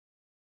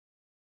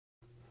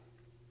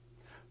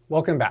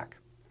Welcome back.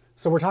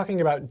 So we're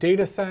talking about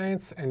data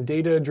science and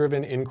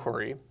data-driven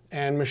inquiry,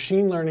 and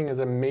machine learning is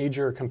a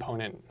major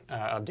component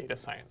of data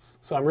science.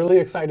 So I'm really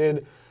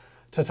excited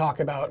to talk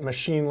about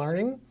machine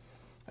learning,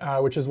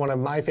 which is one of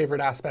my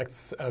favorite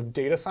aspects of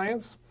data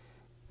science.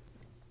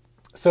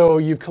 So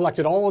you've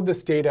collected all of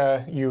this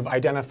data, you've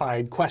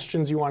identified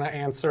questions you want to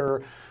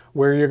answer,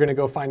 where you're going to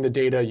go find the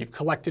data, you've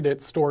collected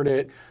it, stored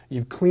it,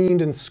 you've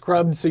cleaned and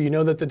scrubbed so you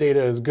know that the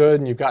data is good,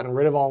 and you've gotten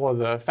rid of all of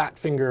the fat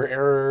finger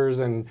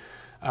errors and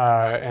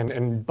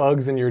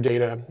bugs in your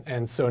data.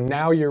 And so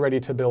now you're ready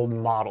to build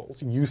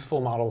models,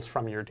 useful models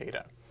from your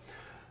data.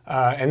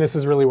 And this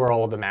is really where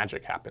all of the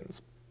magic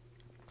happens.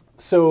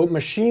 So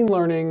machine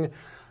learning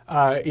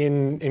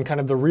in kind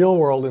of the real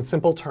world, in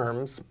simple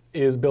terms,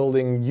 is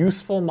building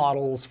useful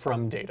models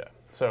from data.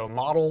 So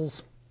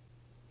models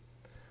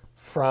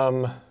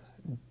from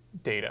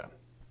data.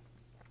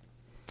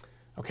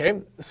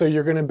 Okay, so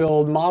you're going to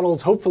build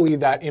models, hopefully,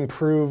 that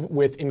improve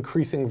with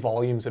increasing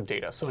volumes of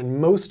data. So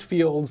in most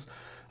fields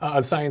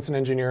of science and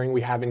engineering,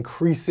 we have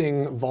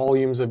increasing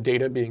volumes of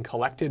data being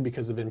collected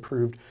because of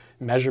improved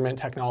measurement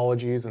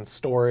technologies and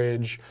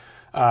storage,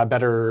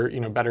 better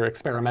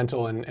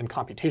experimental and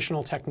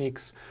computational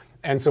techniques.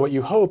 And so what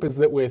you hope is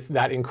that with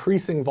that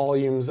increasing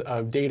volumes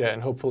of data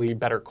and hopefully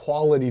better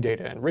quality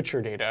data and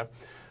richer data,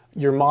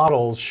 your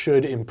models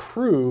should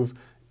improve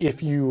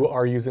if you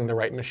are using the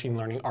right machine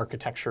learning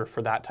architecture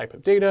for that type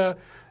of data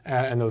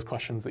and those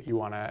questions that you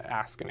want to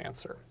ask and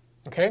answer.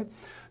 Okay?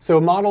 So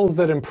models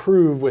that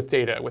improve with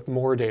data, with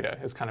more data,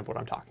 is kind of what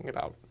I'm talking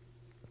about.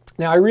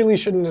 Now, I really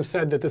shouldn't have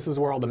said that this is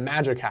where all the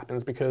magic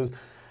happens, because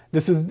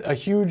this is a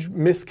huge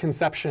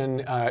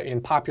misconception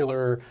in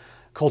popular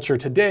culture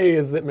today,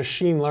 is that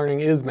machine learning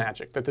is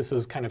magic, that this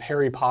is kind of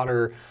Harry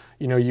Potter,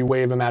 you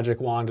wave a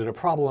magic wand at a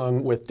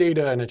problem with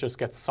data and it just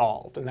gets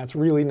solved. And that's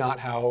really not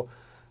how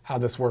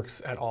this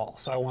works at all.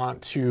 So I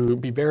want to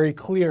be very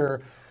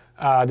clear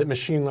that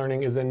machine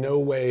learning is in no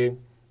way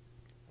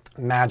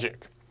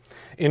magic.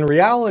 In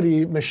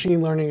reality,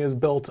 machine learning is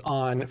built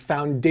on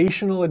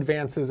foundational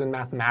advances in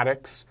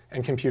mathematics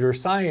and computer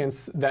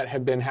science that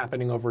have been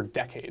happening over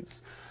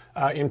decades.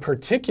 In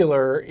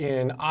particular,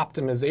 in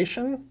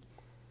optimization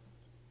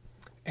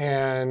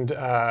and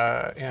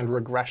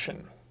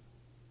regression.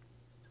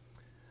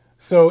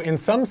 So in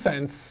some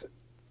sense,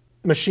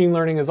 machine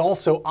learning is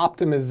also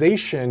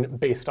optimization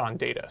based on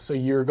data. So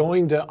you're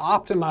going to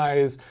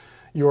optimize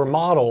your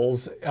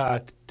models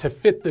to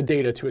fit the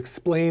data, to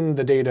explain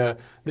the data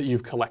that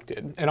you've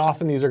collected. And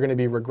often these are going to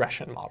be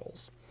regression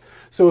models.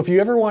 So if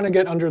you ever want to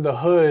get under the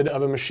hood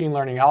of a machine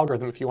learning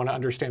algorithm, if you want to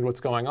understand what's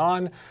going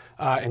on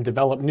and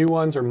develop new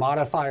ones or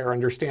modify or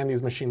understand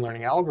these machine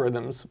learning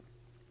algorithms,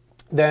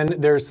 then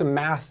there's some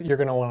math you're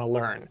going to want to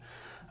learn.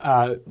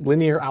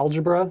 Linear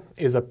algebra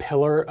is a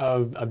pillar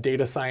of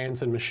data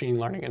science and machine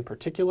learning in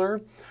particular.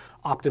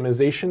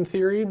 Optimization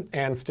theory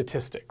and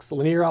statistics.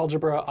 Linear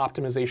algebra,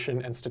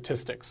 optimization, and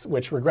statistics,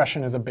 which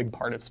regression is a big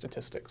part of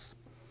statistics.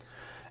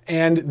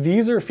 And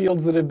these are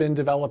fields that have been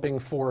developing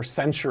for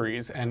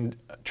centuries, and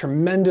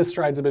tremendous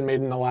strides have been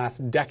made in the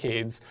last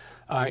decades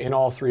in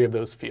all three of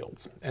those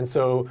fields. And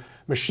so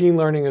machine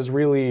learning is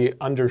really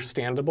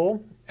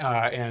understandable,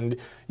 and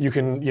you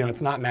can,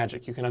 it's not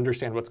magic. You can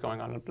understand what's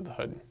going on under the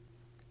hood.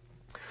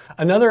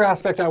 Another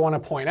aspect I want to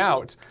point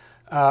out,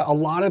 a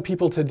lot of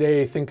people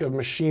today think of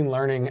machine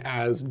learning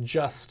as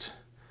just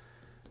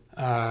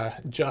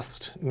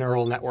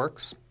neural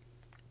networks.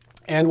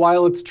 And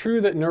while it's true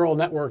that neural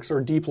networks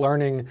or deep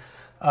learning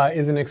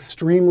is an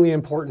extremely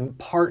important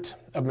part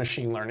of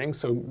machine learning,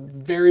 so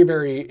very,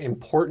 very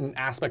important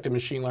aspect of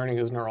machine learning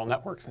is neural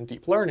networks and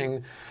deep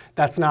learning,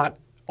 that's not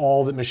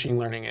all that machine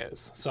learning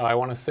is. So I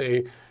want to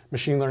say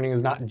machine learning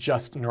is not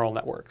just neural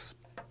networks.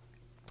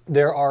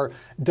 There are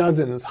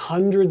dozens,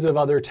 hundreds of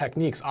other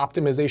techniques,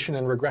 optimization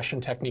and regression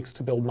techniques,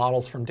 to build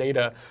models from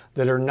data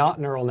that are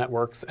not neural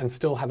networks and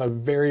still have a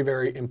very,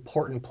 very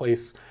important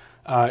place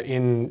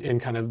in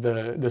kind of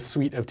the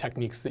suite of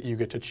techniques that you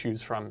get to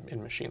choose from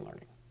in machine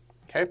learning.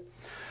 Okay?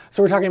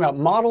 So we're talking about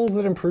models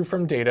that improve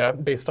from data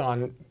based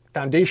on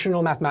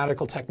foundational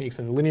mathematical techniques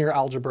in linear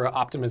algebra,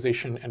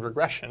 optimization, and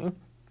regression.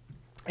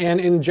 And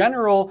in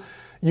general,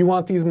 you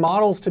want these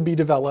models to be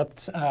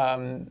developed,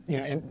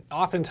 and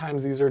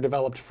oftentimes these are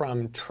developed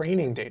from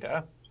training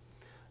data.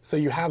 So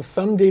you have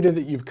some data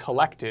that you've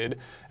collected,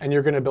 and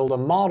you're going to build a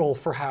model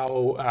for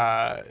how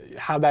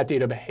that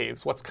data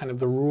behaves, what's kind of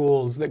the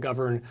rules that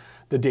govern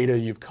the data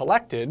you've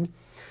collected.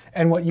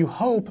 And what you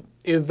hope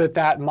is that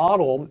that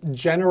model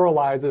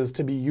generalizes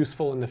to be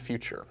useful in the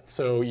future.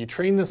 So you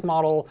train this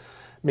model.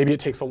 Maybe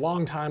it takes a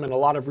long time and a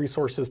lot of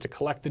resources to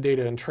collect the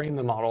data and train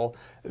the model.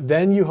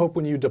 Then you hope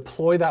when you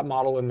deploy that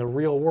model in the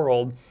real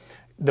world,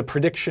 the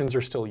predictions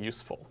are still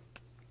useful.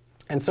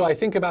 And so I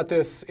think about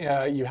this,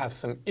 you have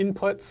some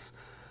inputs,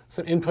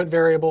 some input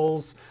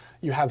variables,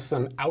 you have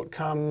some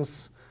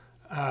outcomes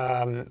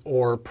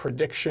or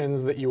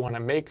predictions that you want to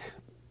make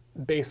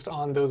based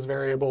on those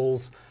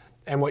variables.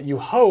 And what you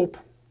hope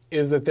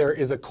is that there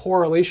is a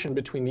correlation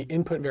between the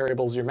input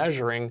variables you're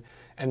measuring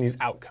and these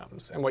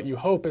outcomes. And what you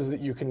hope is that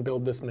you can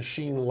build this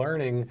machine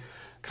learning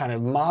kind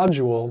of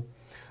module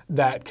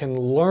that can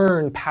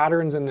learn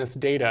patterns in this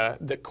data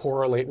that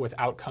correlate with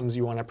outcomes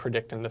you want to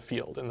predict in the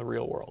field, in the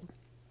real world.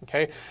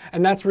 Okay?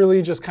 And that's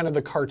really just kind of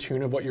the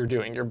cartoon of what you're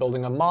doing. You're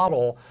building a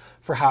model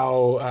for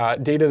how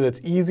data that's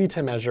easy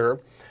to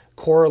measure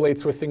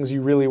correlates with things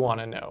you really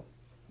want to know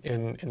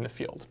in the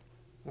field.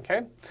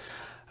 Okay?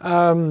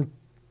 And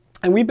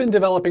we've been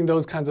developing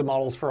those kinds of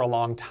models for a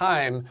long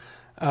time.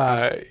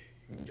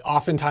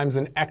 Oftentimes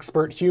an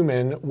expert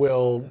human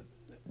will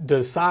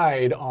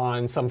decide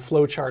on some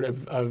flowchart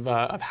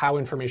of how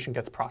information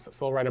gets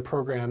processed. They'll write a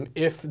program,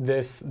 if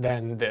this,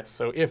 then this.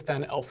 So if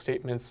then else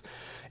statements,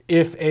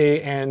 if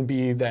A and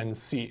B, then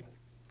C.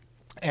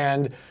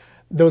 And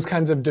those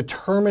kinds of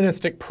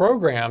deterministic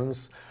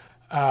programs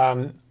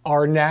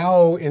are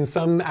now, in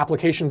some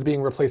applications,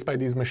 being replaced by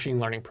these machine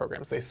learning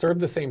programs. They serve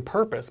the same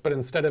purpose, but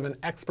instead of an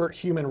expert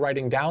human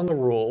writing down the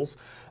rules,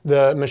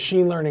 the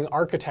machine learning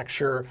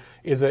architecture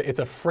it's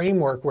a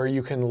framework where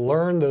you can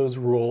learn those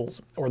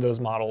rules or those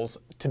models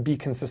to be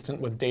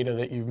consistent with data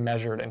that you've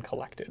measured and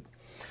collected.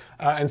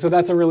 And so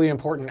that's a really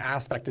important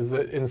aspect, is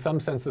that in some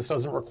sense this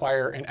doesn't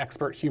require an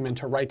expert human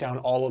to write down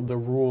all of the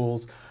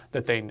rules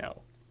that they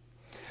know.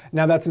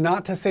 Now, that's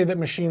not to say that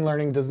machine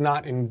learning does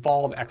not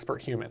involve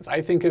expert humans.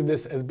 I think of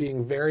this as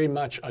being very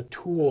much a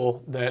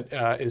tool that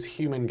is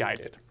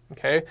human-guided,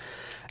 okay?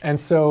 And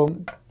so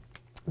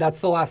that's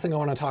the last thing I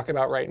want to talk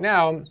about right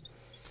now,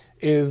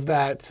 is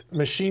that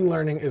machine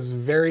learning is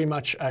very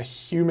much a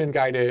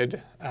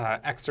human-guided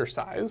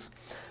exercise.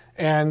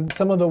 And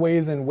some of the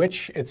ways in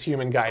which it's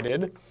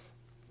human-guided,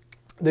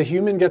 the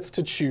human gets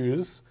to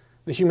choose,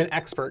 the human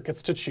expert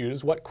gets to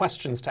choose what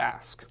questions to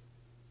ask,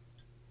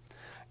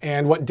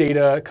 and what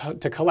data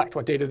to collect,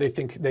 what data they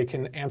think they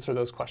can answer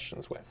those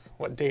questions with,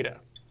 what data.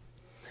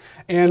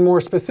 And more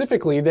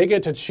specifically, they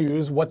get to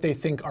choose what they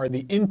think are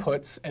the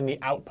inputs and the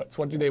outputs.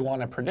 What do they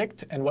want to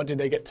predict, and what do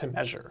they get to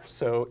measure?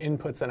 So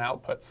inputs and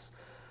outputs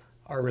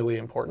are really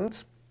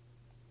important.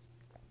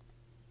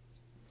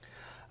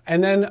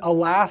 And then a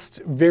last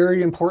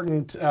very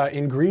important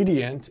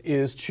ingredient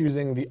is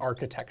choosing the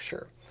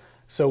architecture.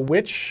 So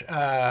which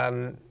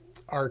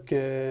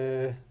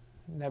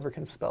never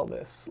can spell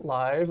this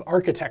live,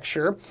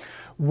 architecture,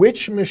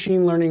 which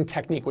machine learning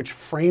technique, which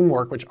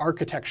framework, which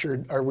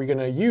architecture are we going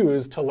to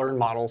use to learn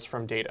models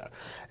from data?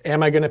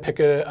 Am I going to pick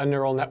a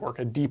neural network,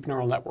 a deep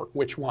neural network?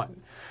 Which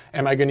one?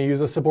 Am I going to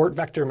use a support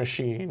vector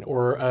machine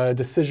or a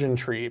decision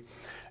tree?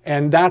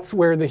 And that's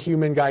where the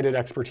human-guided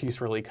expertise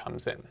really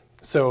comes in.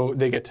 So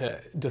they get to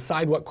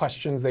decide what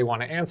questions they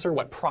want to answer,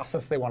 what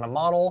process they want to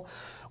model,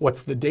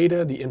 what's the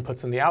data, the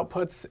inputs and the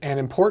outputs, and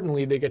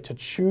importantly, they get to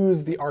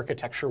choose the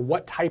architecture.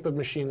 What type of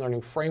machine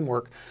learning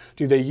framework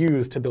do they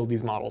use to build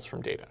these models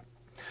from data?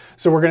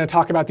 So we're going to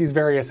talk about these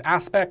various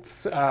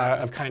aspects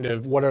of kind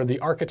of what are the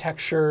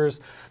architectures,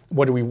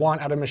 what do we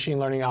want out of machine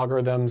learning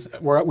algorithms.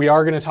 We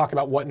are going to talk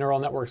about what neural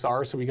networks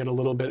are, so we get a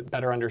little bit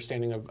better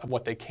understanding of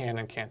what they can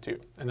and can't do,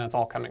 and that's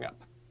all coming up.